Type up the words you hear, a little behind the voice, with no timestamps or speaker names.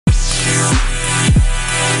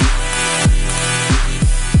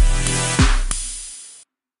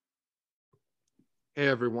Hey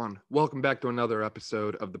everyone, welcome back to another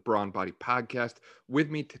episode of the Brawn Body Podcast. With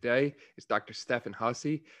me today is Dr. Stefan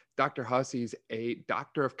Hussey. Dr. Hussey is a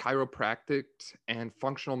doctor of chiropractic and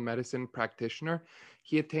functional medicine practitioner.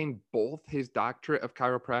 He attained both his doctorate of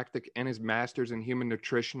chiropractic and his master's in human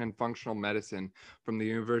nutrition and functional medicine from the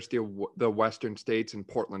University of the Western States in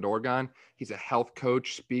Portland, Oregon. He's a health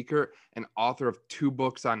coach, speaker, and author of 2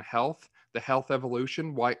 books on health: The Health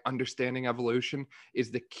Evolution, Why Understanding Evolution is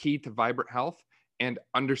the Key to Vibrant Health, and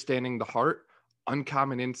Understanding the Heart,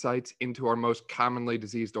 Uncommon Insights into Our Most Commonly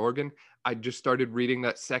Diseased Organ. I just started reading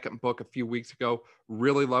that second book a few weeks ago.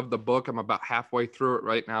 Really love the book. I'm about halfway through it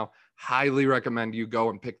right now. Highly recommend you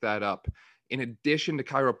go and pick that up. In addition to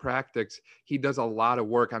chiropractics, he does a lot of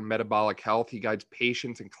work on metabolic health. He guides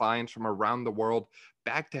patients and clients from around the world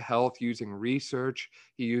back to health using research.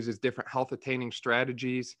 He uses different health attaining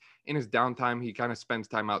strategies. In his downtime, he kind of spends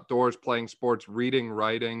time outdoors, playing sports, reading,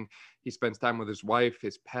 writing. He spends time with his wife,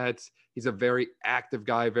 his pets. He's a very active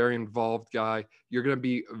guy, very involved guy. You're going to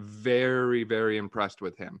be very, very impressed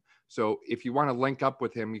with him. So if you want to link up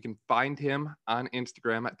with him, you can find him on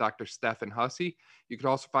Instagram at Dr. Stefan Hussey. You can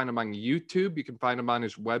also find him on YouTube. You can find him on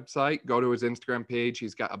his website. Go to his Instagram page.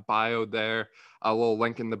 He's got a bio there, a little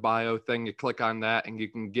link in the bio thing. You click on that and you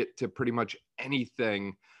can get to pretty much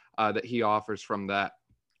anything that he offers from that.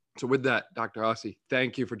 So with that, Dr. Hussey,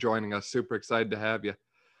 thank you for joining us. Super excited to have you.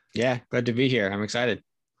 Yeah, glad to be here. I'm excited.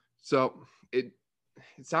 So it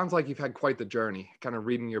sounds like you've had quite the journey, kind of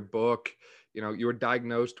reading your book. You know, you were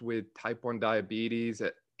diagnosed with type 1 diabetes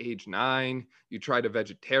at age 9. You tried a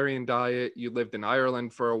vegetarian diet. You lived in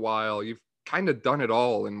Ireland for a while. You've kind of done it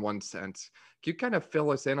all in one sense. Can you kind of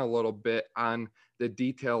fill us in a little bit on the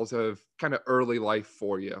details of kind of early life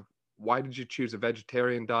for you? Why did you choose a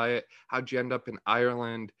vegetarian diet? How'd you end up in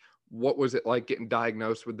Ireland? What was it like getting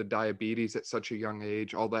diagnosed with the diabetes at such a young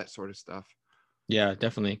age? All that sort of stuff. Yeah,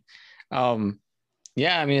 definitely.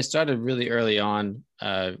 Yeah, I mean, it started really early on.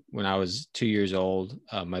 When I was 2 years old,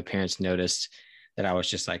 my parents noticed that I was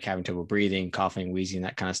just like having trouble breathing, coughing, wheezing,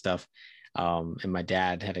 that kind of stuff. And my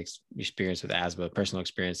dad had experience with asthma, personal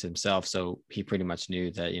experience himself. So he pretty much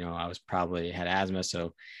knew that, I was probably had asthma.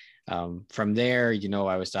 So from there,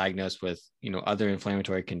 I was diagnosed with, other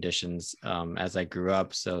inflammatory conditions as I grew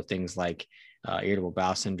up. So things like irritable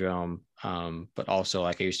bowel syndrome, but also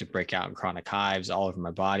like I used to break out in chronic hives all over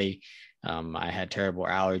my body. I had terrible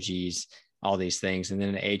allergies, all these things. And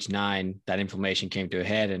then at age 9, that inflammation came to a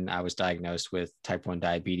head and I was diagnosed with type 1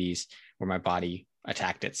 diabetes, where my body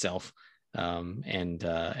attacked itself and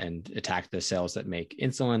attacked the cells that make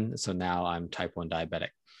insulin. So now I'm type 1 diabetic.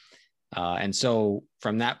 And so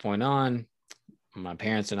from that point on, my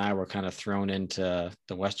parents and I were kind of thrown into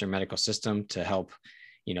the Western medical system to help,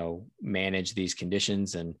 manage these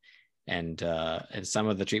conditions. And some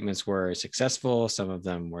of the treatments were successful, some of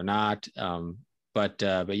them were not. But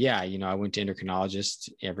yeah, I went to endocrinologist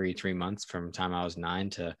every 3 months from the time I was 9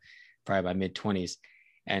 to probably my mid 20s.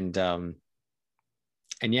 And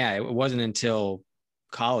yeah, it wasn't until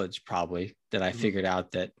college probably that I figured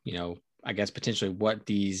out that, I guess potentially what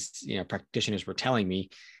these, practitioners were telling me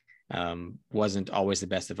wasn't always the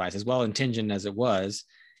best advice. As well intentioned as it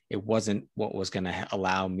wasn't what was going to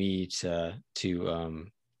allow me to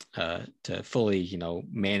fully,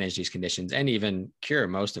 manage these conditions and even cure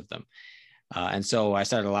most of them. And so I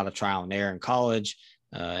started a lot of trial and error in college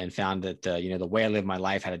and found that, the way I lived my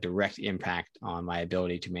life had a direct impact on my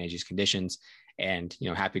ability to manage these conditions. And,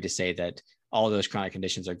 happy to say that all those chronic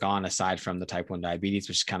conditions are gone aside from the type 1 diabetes,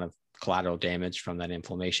 which is kind of collateral damage from that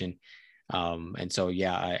inflammation. And so,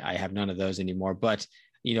 yeah, I have none of those anymore. But,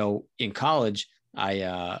 in college,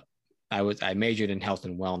 I majored in health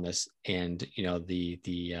and wellness, and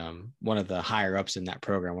the one of the higher ups in that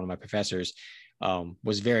program, one of my professors,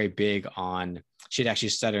 was very big on. She'd actually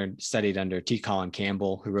studied under T. Colin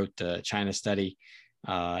Campbell, who wrote the China study,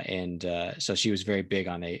 and so she was very big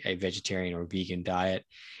on a vegetarian or vegan diet,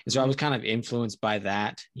 and so I was kind of influenced by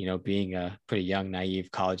that. Being a pretty young,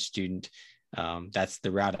 naive college student, that's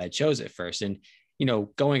the route I chose at first, and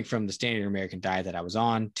going from the standard American diet that I was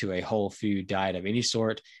on to a whole food diet of any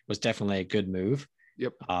sort was definitely a good move.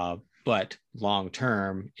 Yep. But long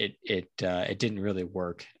term, it didn't really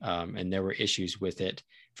work, and there were issues with it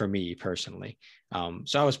for me personally.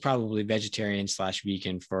 So I was probably vegetarian /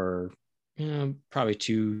 vegan for probably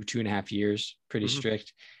 2.5 years, pretty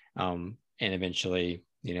strict, and eventually,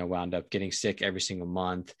 wound up getting sick every single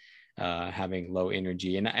month, having low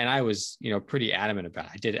energy, and I was, pretty adamant about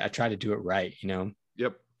it. I tried to do it right,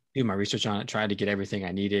 Yep. do my research on it, tried to get everything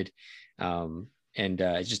I needed, and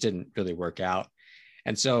it just didn't really work out.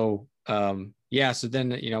 And so yeah, so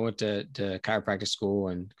then, I went to chiropractic school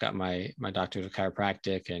and got my doctorate of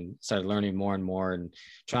chiropractic and started learning more and more and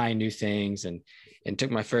trying new things and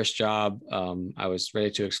took my first job. I was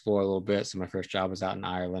ready to explore a little bit. So my first job was out in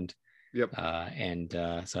Ireland. Yep.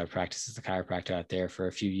 So I practiced as a chiropractor out there for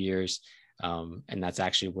a few years. And that's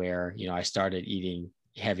actually where, I started eating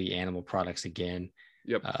heavy animal products again.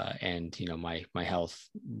 Yep. And, my health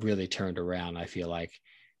really turned around, I feel like.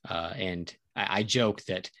 And I joke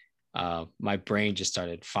that my brain just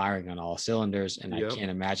started firing on all cylinders, and Yep. I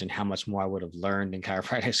can't imagine how much more I would have learned in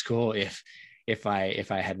chiropractic school if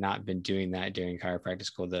I had not been doing that during chiropractic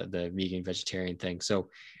school, the vegan vegetarian thing. So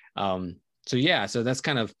yeah, so that's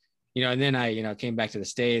kind of, and then I came back to the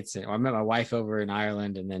States, and I met my wife over in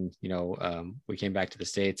Ireland, and then we came back to the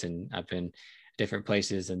States, and I've been different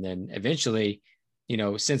places, and then eventually,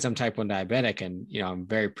 since I'm type 1 diabetic and I'm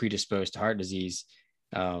very predisposed to heart disease,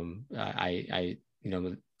 I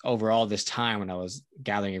over all this time when I was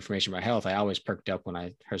gathering information about health, I always perked up when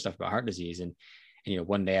I heard stuff about heart disease. And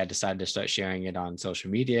one day I decided to start sharing it on social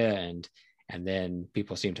media, and then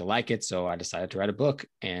people seemed to like it. So I decided to write a book,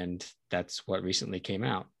 and that's what recently came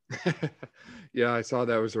out. Yeah, I saw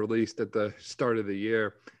that was released at the start of the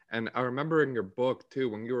year. And I remember in your book too,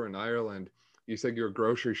 when you were in Ireland, you said you were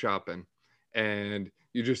grocery shopping and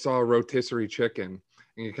you just saw a rotisserie chicken.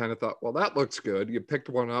 And you kind of thought, well, that looks good. You picked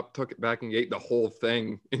one up, took it back, and you ate the whole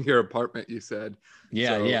thing in your apartment, you said.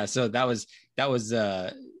 Yeah. So that was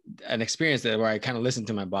an experience where I kind of listened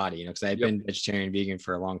to my body, because I had been vegetarian, vegan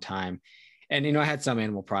for a long time. And, I had some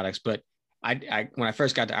animal products, but I when I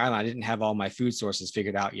first got to Ireland, I didn't have all my food sources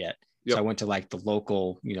figured out yet. So I went to like the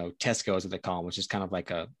local, Tesco's, what they call them, which is kind of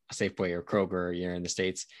like a Safeway or Kroger, in the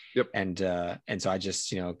States. And so I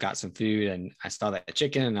just, got some food, and I saw that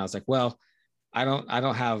chicken, and I was like, well, I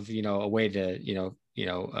don't have, a way to,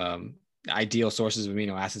 ideal sources of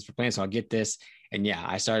amino acids for plants. So I'll get this. And yeah,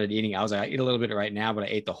 I started eating. I was like, I eat a little bit right now, but I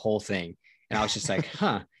ate the whole thing. And I was just like,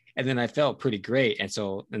 huh. And then I felt pretty great. And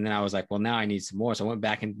then I was like, well, now I need some more. So I went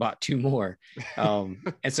back and bought 2 more. And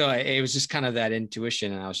so it was just kind of that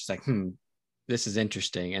intuition. And I was just like, this is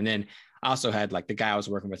interesting. And then I also had like the guy I was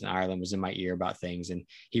working with in Ireland was in my ear about things, and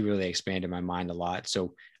he really expanded my mind a lot.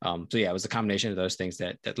 So yeah, it was a combination of those things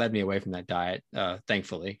that led me away from that diet.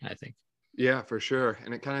 Thankfully, I think. Yeah, for sure.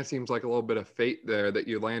 And it kind of seems like a little bit of fate there that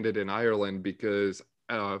you landed in Ireland, because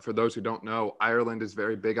for those who don't know, Ireland is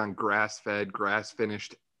very big on grass-fed,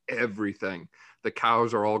 grass-finished everything. The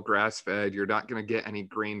cows are all grass-fed. You're not going to get any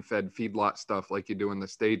grain-fed feedlot stuff like you do in the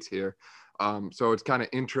States here. So it's kind of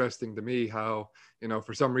interesting to me how,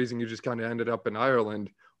 for some reason you just kind of ended up in Ireland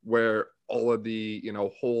where all of the,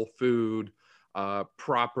 whole food,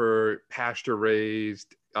 proper pasture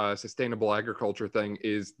raised, sustainable agriculture thing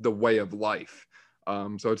is the way of life.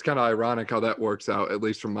 So it's kind of ironic how that works out, at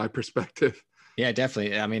least from my perspective. Yeah,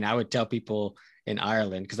 definitely. I mean, I would tell people in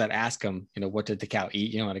Ireland, because I'd ask them, what did the cow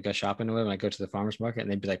eat? When I go shopping with them, I go to the farmer's market, and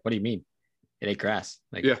they'd be like, what do you mean? It ate grass.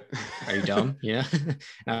 Like, yeah. Are you dumb? And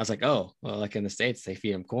I was like, oh, well, like in the States, they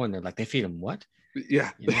feed them corn. They're like, they feed them what?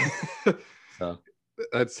 Yeah. So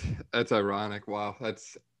that's ironic. Wow.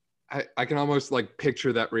 I can almost like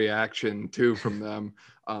picture that reaction too from them.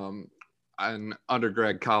 In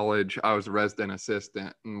undergrad college, I was a resident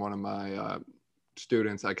assistant, and one of my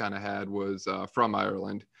students I kind of had was from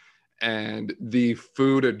Ireland, and the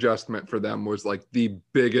food adjustment for them was like the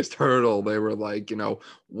biggest hurdle. They were like,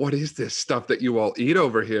 what is this stuff that you all eat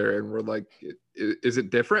over here? And we're like, is it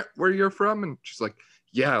different where you're from? And she's like,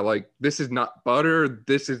 yeah, like this is not butter.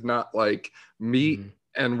 This is not like meat. Mm-hmm.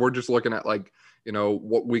 And we're just looking at like,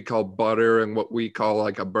 what we call butter and what we call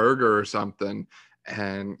like a burger or something.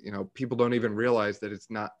 And, people don't even realize that it's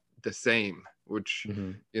not the same, which,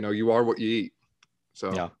 mm-hmm. You are what you eat.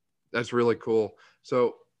 So yeah. That's really cool.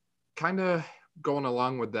 So kind of going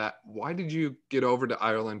along with that, why did you get over to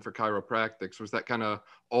Ireland for chiropractics? Was that kind of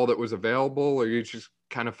all that was available, or you just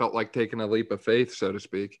kind of felt like taking a leap of faith, so to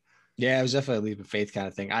speak? Yeah, it was definitely a leap of faith kind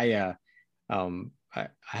of thing. I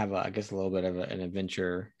have, I guess, a little bit of an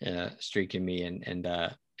adventure streak in me. And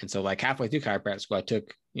so like halfway through chiropractic school, I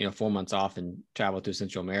took, 4 months off and traveled through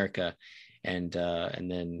Central America. And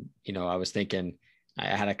then, I was thinking, I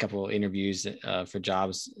had a couple of interviews for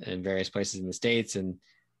jobs in various places in the States.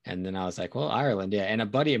 And then I was like, well, Ireland. Yeah. And a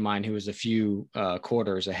buddy of mine who was a few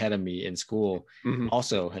quarters ahead of me in school mm-hmm.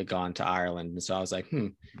 also had gone to Ireland. And so I was like,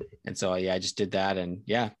 And so, yeah, I just did that. And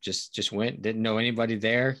yeah, just went, didn't know anybody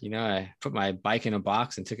there. I put my bike in a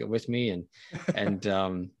box and took it with me. And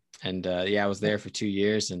yeah, I was there for 2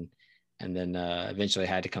 years and then eventually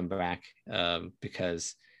had to come back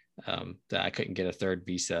because I couldn't get a third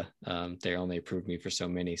visa. They only approved me for so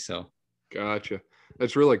many. So Gotcha.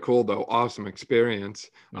 That's really cool though. Awesome experience.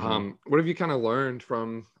 Mhm. What have you kind of learned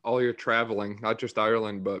from all your traveling, not just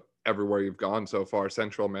Ireland, but everywhere you've gone so far,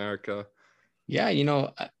 Central America? Yeah,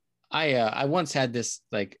 I once had this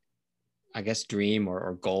like I guess dream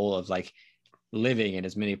or goal of like living in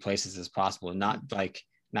as many places as possible, not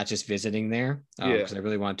just visiting there, Yeah. because I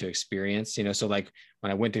really wanted to experience, so like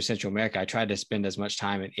when I went through Central America, I tried to spend as much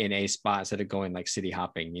time in a spot instead of going like city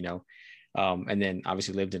hopping, and then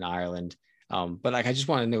obviously lived in Ireland. But like I just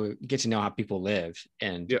want to get to know how people live,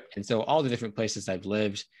 and Yeah. and so all the different places I've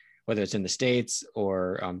lived, whether it's in the States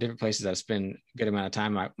or different places I've spent a good amount of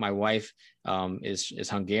time. My wife is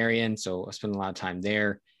Hungarian, so I spend a lot of time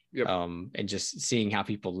there, Yep. and just seeing how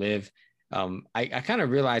people live. I kind of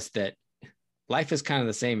realized that life is kind of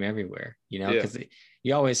the same everywhere, Yeah. because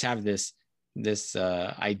you always have this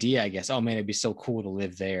idea, I guess. Oh man, it'd be so cool to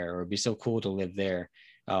live there, or it'd be so cool to live there.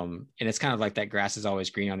 And it's kind of like that grass is always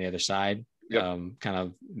green on the other side, Yep. kind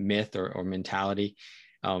of myth or mentality.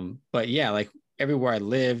 But yeah, like everywhere I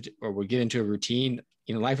lived or would get into a routine,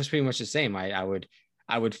 life was pretty much the same. I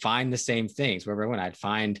would find the same things wherever I went. I'd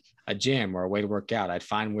find a gym or a way to work out. I'd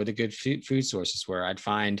find where the good food sources were. I'd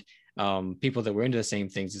find people that were into the same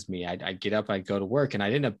things as me. I'd get up, I'd go to work, and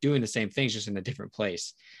I'd end up doing the same things just in a different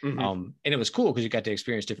place. Hmm. And it was cool because you got to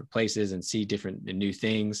experience different places and see different and new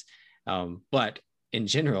things. But in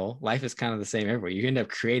general, life is kind of the same everywhere. You end up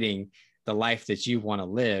creating the life that you want to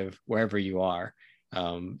live wherever you are.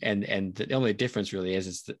 And the only difference really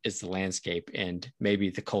is the landscape and maybe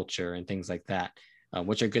the culture and things like that,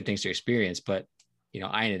 which are good things to experience. But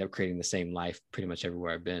I ended up creating the same life pretty much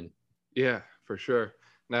everywhere I've been. Yeah, for sure.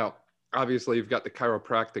 Now, obviously, you've got the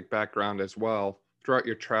chiropractic background as well. Throughout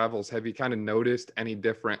your travels, have you kind of noticed any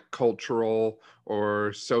different cultural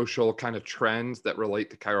or social kind of trends that relate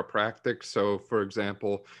to chiropractic? So, for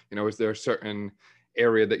example, is there a certain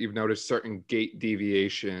area that you've noticed certain gait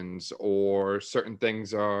deviations or certain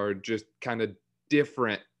things are just kind of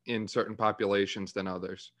different in certain populations than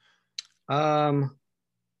others? Um,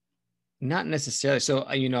 Not necessarily. So,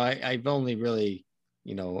 I've only really,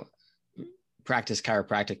 you know, practiced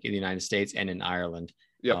chiropractic in the United States and in Ireland.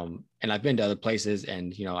 Yep. And I've been to other places,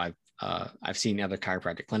 and I've seen other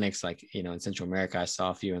chiropractic clinics, like in Central America. I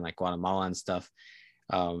saw a few in like Guatemala and stuff.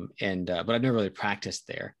 And but I've never really practiced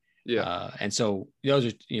there. Yeah. And so those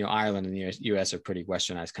are, Ireland and the US are pretty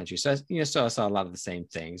westernized countries. So, so I saw a lot of the same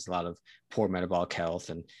things, a lot of poor metabolic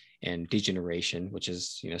health and degeneration, which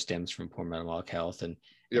is, stems from poor metabolic health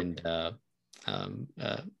Yep. and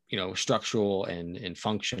structural and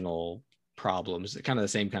functional problems, kind of the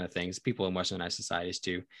same kind of things people in westernized societies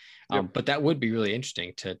do. Yep. But that would be really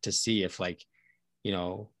interesting to see if like,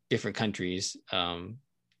 different countries,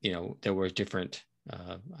 there were different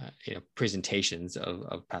presentations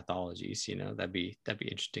of pathologies. That'd be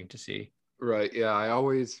interesting to see. Right. Yeah.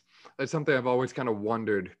 That's something I've always kind of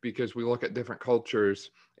wondered because we look at different cultures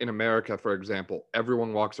in America, for example,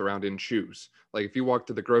 everyone walks around in shoes. Like if you walk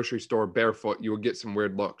to the grocery store barefoot, you will get some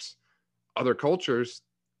weird looks. Other cultures,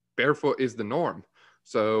 barefoot is the norm.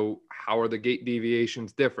 So how are the gait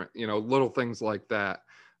deviations different? Little things like that.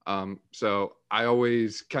 So I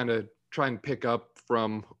always kind of try and pick up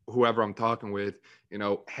from whoever I'm talking with,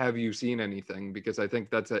 have you seen anything? Because I think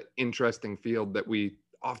that's an interesting field that we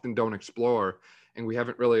often don't explore. And we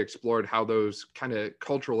haven't really explored how those kind of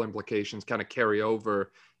cultural implications kind of carry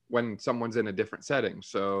over when someone's in a different setting.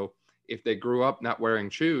 So if they grew up not wearing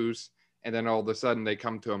shoes and then all of a sudden they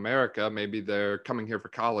come to America, maybe they're coming here for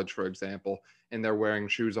college, for example, and they're wearing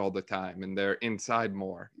shoes all the time and they're inside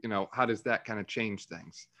more, how does that kind of change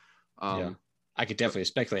things? Yeah, I could definitely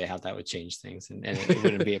speculate how that would change things, and it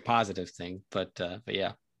wouldn't be a positive thing, but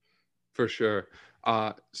yeah. For sure.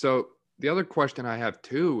 So the other question I have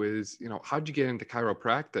too is, how'd you get into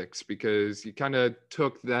chiropractics? Because you kind of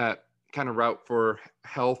took that kind of route for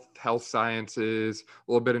health sciences,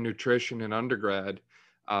 a little bit of nutrition in undergrad.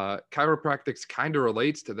 Chiropractics kind of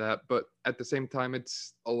relates to that, but at the same time,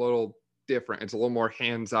 it's a little different. It's a little more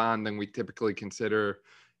hands-on than we typically consider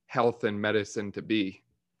health and medicine to be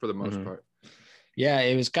for the most Mm-hmm. part. Yeah,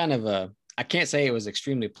 it was kind of I can't say it was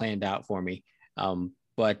extremely planned out for me.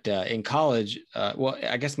 But in college, well,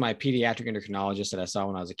 I guess my pediatric endocrinologist that I saw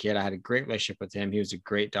when I was a kid, I had a great relationship with him. He was a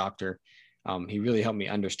great doctor. He really helped me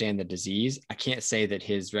understand the disease. I can't say that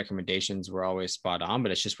his recommendations were always spot on,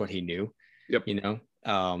 but it's just what he knew. Yep.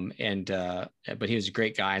 But he was a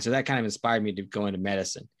great guy. So that kind of inspired me to go into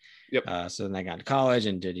medicine. Yep. So then I got to college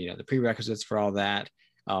and did, the prerequisites for all that.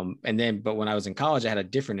 But when I was in college, I had a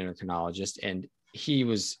different endocrinologist, and he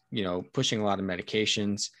was, pushing a lot of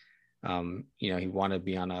medications. He wanted to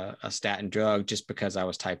be on a statin drug just because I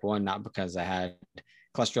was type 1, not because I had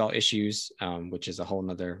cholesterol issues, which is a whole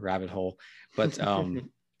nother rabbit hole. But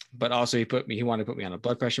but also he wanted to put me on a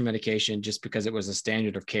blood pressure medication just because it was a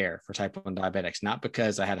standard of care for type 1 diabetics, not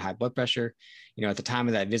because I had high blood pressure. You know, at the time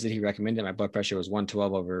of that visit, he recommended my blood pressure was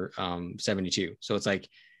 112 over 72. So it's like,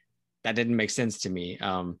 that didn't make sense to me.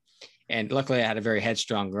 And luckily I had a very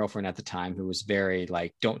headstrong girlfriend at the time who was very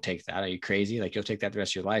like, don't take that. Are you crazy? Like, you'll take that the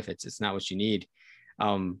rest of your life. It's not what you need.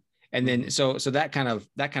 And then, so that kind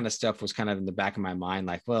of stuff was kind of in the back of my mind,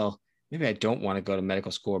 like, well, maybe I don't want to go to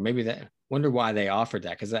medical school, or maybe wonder why they offered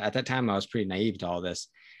that. Cause at that time I was pretty naive to all this.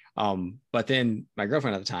 But then my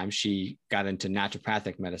girlfriend at the time, she got into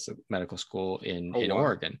naturopathic medical school in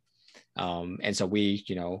Oregon. And so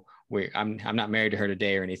I'm not married to her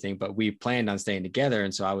today or anything, but we planned on staying together.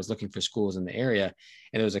 And so I was looking for schools in the area,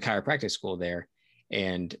 and there was a chiropractic school there.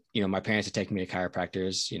 And, you know, my parents had taken me to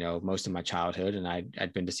chiropractors, you know, most of my childhood, and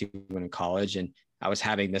I'd been to see one in college, and I was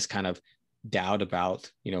having this kind of doubt about,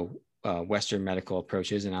 you know, Western medical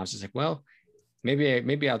approaches. And I was just like, well,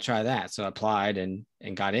 maybe I'll try that. So I applied and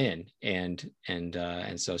got in. And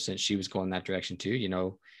so since she was going that direction too, you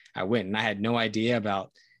know, I went, and I had no idea about,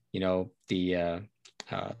 you know, the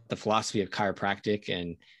philosophy of chiropractic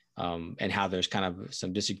and how there's kind of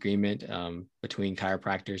some disagreement between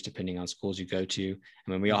chiropractors depending on schools you go to.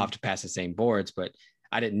 I mean, we all have to pass the same boards, but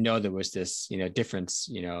I didn't know there was this, you know, difference,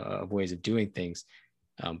 you know, of ways of doing things.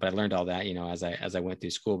 But I learned all that, you know, as I went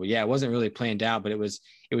through school. But yeah, it wasn't really planned out, but it was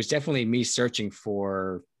definitely me searching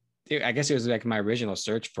for, I guess it was like my original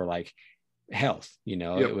search for like health, you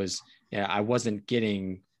know. Yep. It was, yeah, I wasn't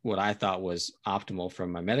getting what I thought was optimal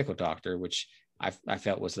from my medical doctor, which I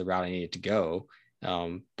felt was the route I needed to go.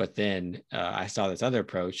 But then I saw this other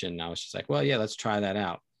approach, and I was just like, well, yeah, let's try that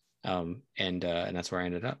out. And that's where I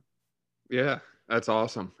ended up. Yeah, that's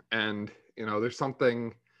awesome. And, you know, there's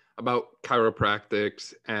something about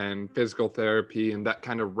chiropractics and physical therapy and that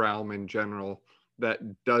kind of realm in general that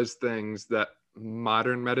does things that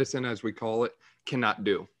modern medicine, as we call it, cannot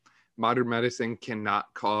do. Modern medicine cannot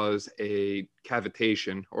cause a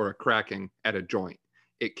cavitation or a cracking at a joint.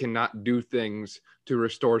 It cannot do things to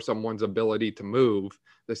restore someone's ability to move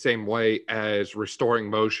the same way as restoring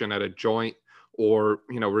motion at a joint, or,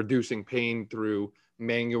 you know, reducing pain through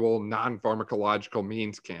manual non-pharmacological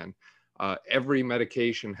means can. Every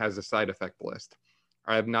medication has a side effect list.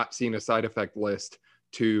 I have not seen a side effect list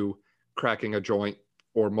to cracking a joint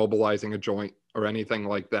or mobilizing a joint or anything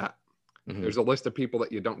like that. Mm-hmm. There's a list of people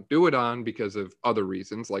that you don't do it on because of other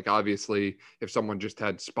reasons. Like, obviously, if someone just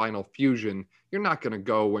had spinal fusion, you're not going to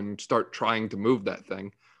go and start trying to move that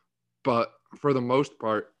thing. But for the most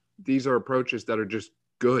part, these are approaches that are just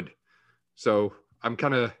good. So I'm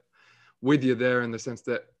kind of with you there in the sense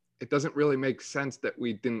that it doesn't really make sense that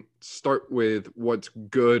we didn't start with what's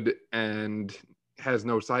good and has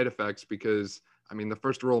no side effects, because, I mean, the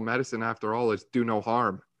first rule of medicine, after all, is do no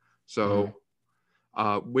harm. So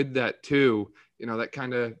with that too, you know, that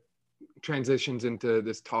kind of transitions into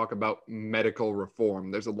this talk about medical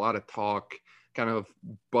reform. There's a lot of talk, kind of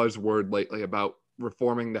buzzword lately, about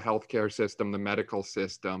reforming the healthcare system, the medical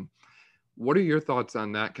system. What are your thoughts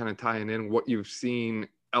on that, kind of tying in what you've seen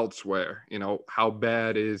elsewhere? You know, how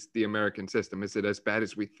bad is the American system? Is it as bad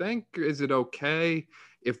as we think? Is it okay?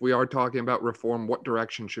 If we are talking about reform, what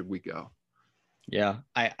direction should we go? Yeah,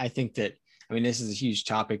 I think that, I mean, this is a huge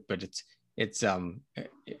topic, but it's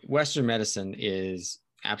Western medicine is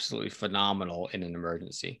absolutely phenomenal in an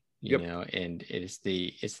emergency, you know, and it's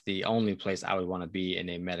the only place I would want to be in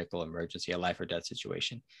a medical emergency, a life or death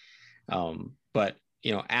situation. But,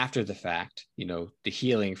 you know, after the fact, you know, the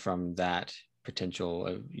healing from that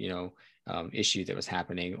potential, issue that was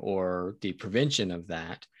happening, or the prevention of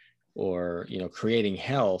that, or, you know, creating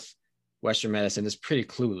health, Western medicine is pretty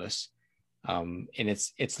clueless. And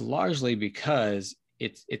it's largely because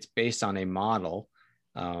it's based on a model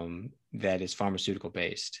that is pharmaceutical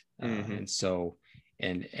based. And so,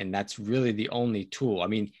 and that's really the only tool. I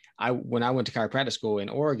mean, when I went to chiropractic school in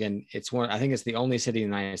Oregon, I think it's the only city in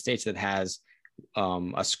the United States that has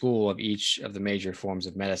a school of each of the major forms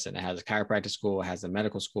of medicine. It has a chiropractic school, it has a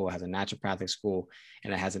medical school, it has a naturopathic school,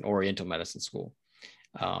 and it has an oriental medicine school.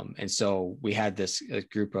 And so we had this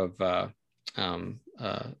group of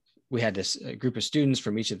students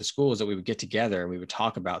from each of the schools that we would get together, and we would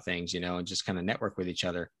talk about things, you know, and just kind of network with each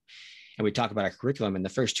other. And we talk about our curriculum. In the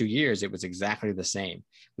first 2 years, it was exactly the same.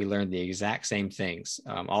 We learned the exact same things,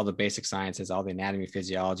 all the basic sciences, all the anatomy,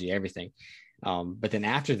 physiology, everything. But then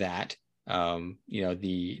after that,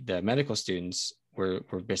 the medical students were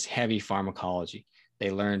just heavy pharmacology.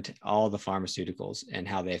 They learned all the pharmaceuticals and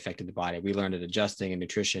how they affected the body. We learned adjusting and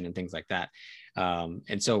nutrition and things like that.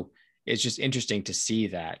 And so it's just interesting to see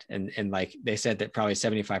that. And like they said that probably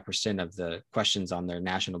 75% of the questions on their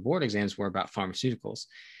national board exams were about pharmaceuticals.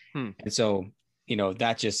 And so,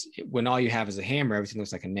 that just, when all you have is a hammer, everything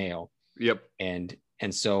looks like a nail. Yep. And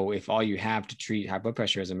so if all you have to treat high blood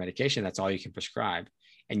pressure as a medication, that's all you can prescribe.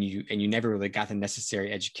 And you never really got the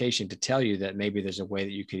necessary education to tell you that maybe there's a way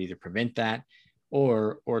that you could either prevent that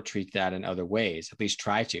or treat that in other ways, at least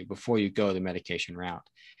try to, before you go the medication route.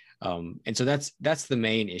 And so that's the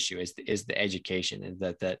main issue is the education, and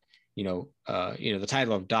that the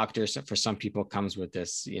title of doctor for some people comes with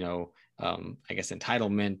this, I guess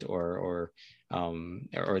entitlement or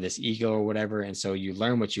this ego or whatever. And so you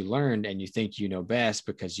learn what you learned and you think you know best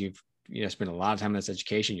because you've spent a lot of time in this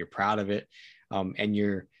education, you're proud of it. And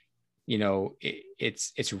you're,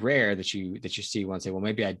 it's rare that you see one say, well,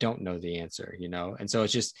 maybe I don't know the answer, and so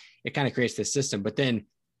it kind of creates this system. But then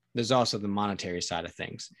there's also the monetary side of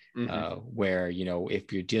things, where,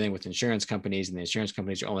 if you're dealing with insurance companies and the insurance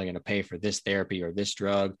companies are only going to pay for this therapy or this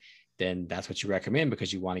drug, then that's what you recommend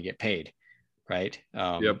because you want to get paid. Right.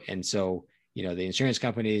 And so, the insurance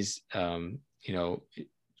companies, kind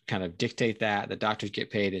of dictate that the doctors get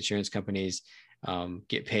paid, insurance companies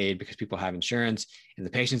get paid because people have insurance, and the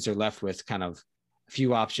patients are left with kind of a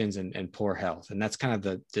few options and poor health. And that's kind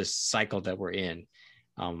of this cycle that we're in.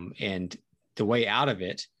 And the way out of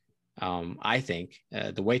it, I think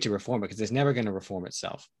the way to reform it, because it's never going to reform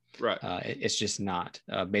itself. Right. It's just not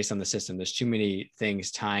based on the system. There's too many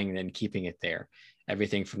things tying and keeping it there.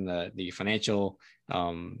 Everything from the financial,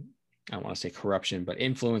 I don't want to say corruption, but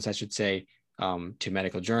influence, I should say, to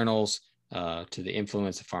medical journals, to the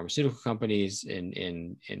influence of pharmaceutical companies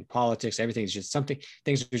in politics. Everything's just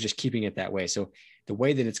things are just keeping it that way. So the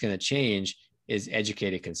way that it's going to change is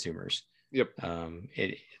educated consumers. Yep.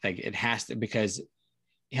 It has to, because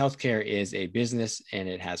healthcare is a business and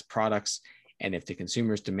it has products. And if the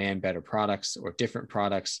consumers demand better products or different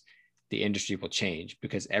products, the industry will change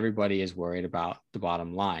because everybody is worried about the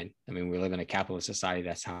bottom line. I mean, we live in a capitalist society.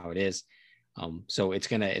 That's how it is. So it's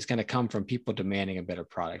gonna come from people demanding a better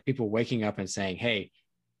product, people waking up and saying, hey,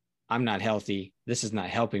 I'm not healthy. This is not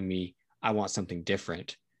helping me. I want something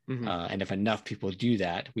different. And if enough people do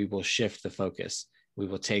that, we will shift the focus. We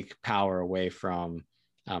will take power away from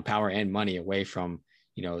power and money away from,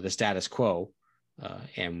 the status quo.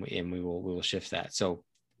 And we will shift that. So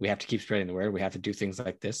we have to keep spreading the word. We have to do things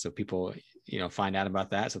like this so people, find out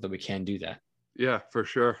about that so that we can do that. Yeah, for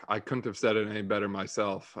sure. I couldn't have said it any better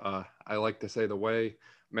myself. I like to say the way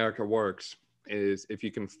America works is if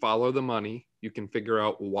you can follow the money, you can figure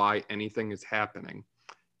out why anything is happening.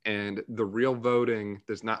 And the real voting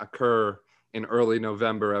does not occur in early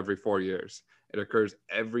November every 4 years. It occurs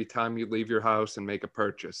every time you leave your house and make a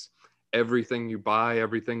purchase. Everything you buy,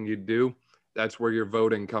 everything you do, that's where your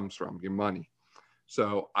voting comes from, your money.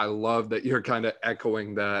 So I love that you're kind of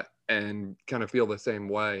echoing that and kind of feel the same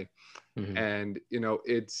way. And,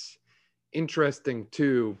 it's interesting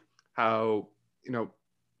too, how,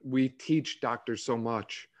 we teach doctors so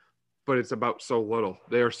much, but it's about so little.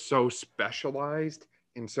 They are so specialized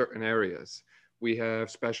in certain areas. We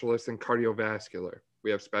have specialists in cardiovascular.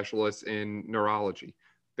 We have specialists in neurology,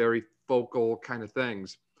 very focal kind of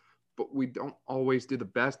things, but we don't always do the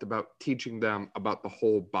best about teaching them about the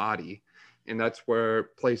whole body. And that's where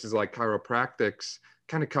places like chiropractics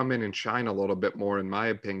kind of come in and shine a little bit more, in my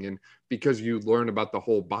opinion, because you learn about the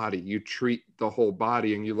whole body. You treat the whole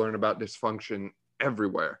body and you learn about dysfunction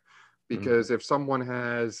everywhere. Because if someone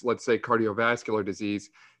has, let's say, cardiovascular disease,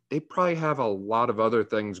 they probably have a lot of other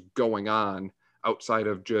things going on outside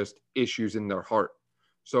of just issues in their heart.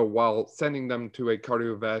 So while sending them to a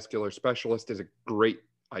cardiovascular specialist is a great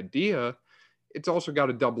idea, it's also got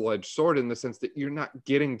a double-edged sword in the sense that you're not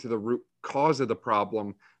getting to the root cause of the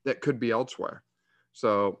problem that could be elsewhere.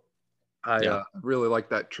 So I really like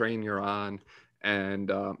that train you're on.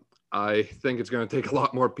 And I think it's going to take a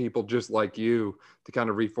lot more people just like you to kind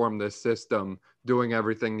of reform this system, doing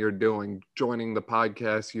everything you're doing, joining the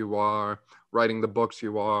podcasts you are, writing the books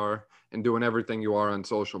you are, and doing everything you are on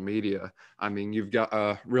social media. I mean, you've got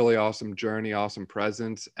a really awesome journey, awesome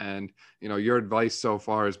presence. And, your advice so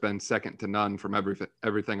far has been second to none from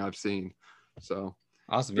everything I've seen. So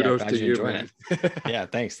awesome. Kudos glad to you man. Yeah.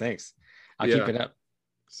 Thanks. I'll keep it up.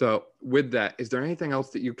 So with that, is there anything else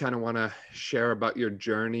that you kind of want to share about your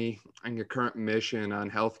journey and your current mission on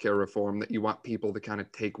healthcare reform that you want people to kind of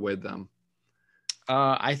take with them?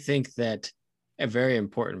 I think that a very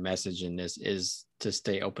important message in this is to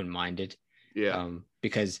stay open-minded. Yeah.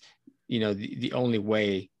 Because, the only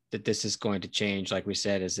way that this is going to change, like we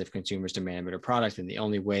said, is if consumers demand a better product. And the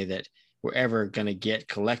only way that we're ever going to get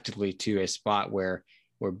collectively to a spot where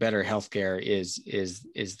where better healthcare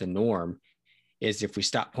is the norm is if we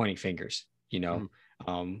stop pointing fingers, you know.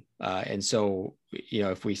 And so, you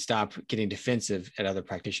know, if we stop getting defensive at other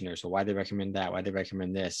practitioners, so why they recommend that, why they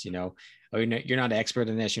recommend this, you know, oh, you're not an expert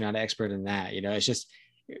in this, you're not an expert in that, you know, it's just,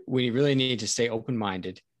 we really need to stay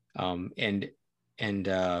open-minded. And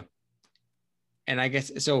I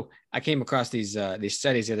guess, so I came across these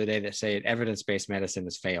studies the other day that say evidence-based medicine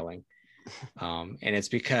is failing. And it's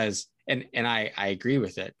because, and I agree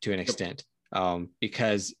with it to an extent,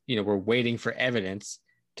 because, you know, we're waiting for evidence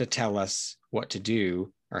to tell us what to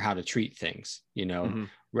do or how to treat things, you know,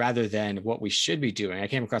 rather than what we should be doing. I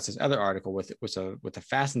came across this other article with a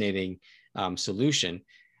fascinating solution,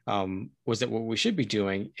 was that what we should be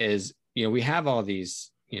doing is, you know, we have all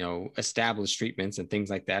these, you know, established treatments and things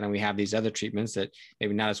like that. And we have these other treatments that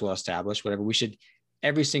maybe not as well established, whatever. We should,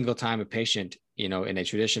 every single time a patient, you know, in a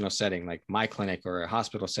traditional setting, like my clinic or a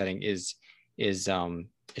hospital setting is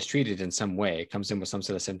treated in some way, it comes in with some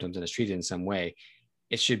set of symptoms and is treated in some way,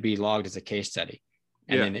 it should be logged as a case study.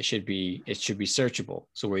 And then it should be searchable.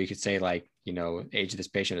 So where you could say, like, you know, age of this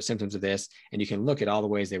patient or symptoms of this, and you can look at all the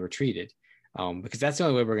ways they were treated, because that's the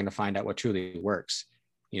only way we're going to find out what truly works,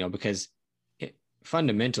 you know, because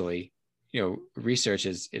fundamentally, you know, research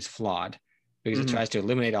is flawed because it tries to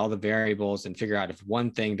eliminate all the variables and figure out if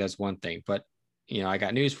one thing does one thing. But, you know, I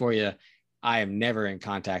got news for you. I am never in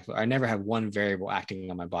contact. I never have one variable acting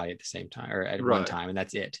on my body at the same time or at one time. And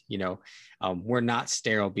that's it. You know, we're not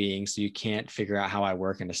sterile beings, so you can't figure out how I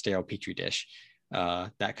work in a sterile Petri dish,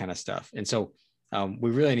 that kind of stuff. And so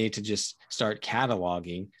we really need to just start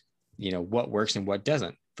cataloging, you know, what works and what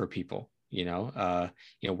doesn't for people, you know,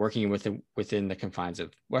 working within the confines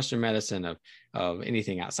of Western medicine, of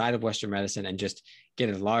anything outside of Western medicine, and just get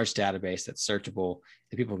a large database that's searchable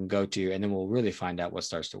that people can go to. And then we'll really find out what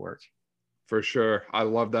starts to work. For sure. I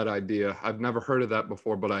love that idea. I've never heard of that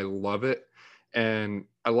before, but I love it. And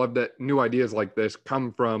I love that new ideas like this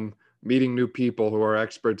come from meeting new people who are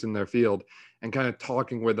experts in their field and kind of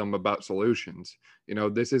talking with them about solutions. You know,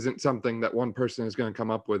 this isn't something that one person is going to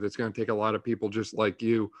come up with. It's going to take a lot of people just like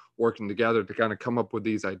you working together to kind of come up with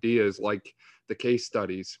these ideas, like the case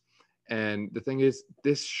studies. And the thing is,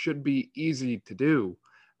 this should be easy to do.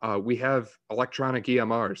 We have electronic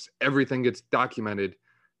EMRs. Everything gets documented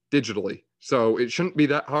digitally. So it shouldn't be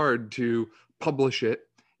that hard to publish it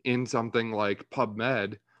in something like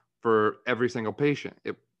PubMed for every single patient.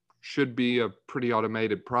 It should be a pretty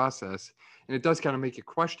automated process. And it does kind of make you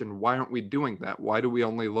question, why aren't we doing that? Why do we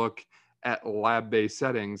only look at lab-based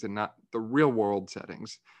settings and not the real world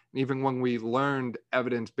settings? And even when we learned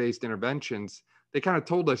evidence-based interventions, they kind of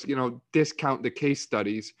told us, you know, discount the case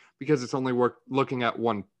studies because it's only looking at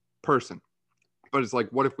one person. But it's like,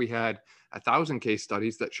 what if we had 1,000 case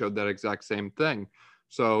studies that showed that exact same thing?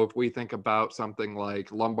 So if we think about something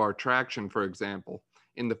like lumbar traction, for example,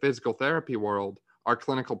 in the physical therapy world, our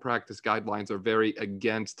clinical practice guidelines are very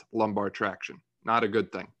against lumbar traction. Not a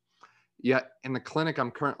good thing. Yet in the clinic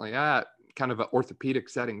I'm currently at, kind of an orthopedic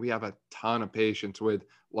setting, we have a ton of patients with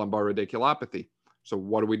lumbar radiculopathy. So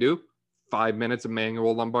what do? 5 minutes of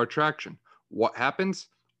manual lumbar traction. What happens?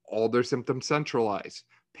 All their symptoms centralize.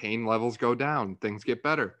 Pain levels go down, things get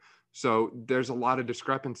better. So there's a lot of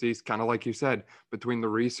discrepancies, kind of like you said, between the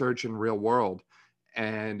research and real world.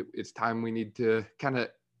 And it's time we need to kind of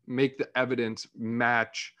make the evidence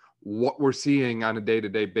match what we're seeing on a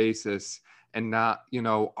day-to-day basis and not, you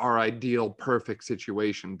know, our ideal perfect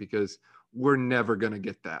situation, because we're never going to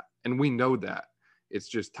get that. And we know that. It's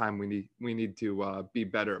just time we need to be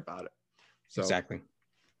better about it. So exactly.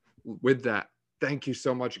 With that, thank you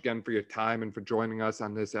so much again for your time and for joining us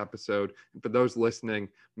on this episode. And for those listening,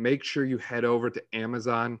 make sure you head over to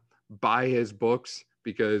Amazon, buy his books,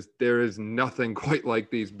 because there is nothing quite like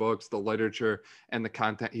these books, the literature and the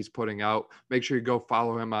content he's putting out. Make sure you go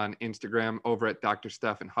follow him on Instagram over at Dr.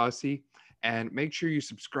 Stephan Hussey. And make sure you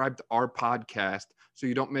subscribe to our podcast so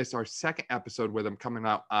you don't miss our second episode with him coming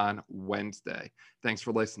out on Wednesday. Thanks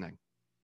for listening.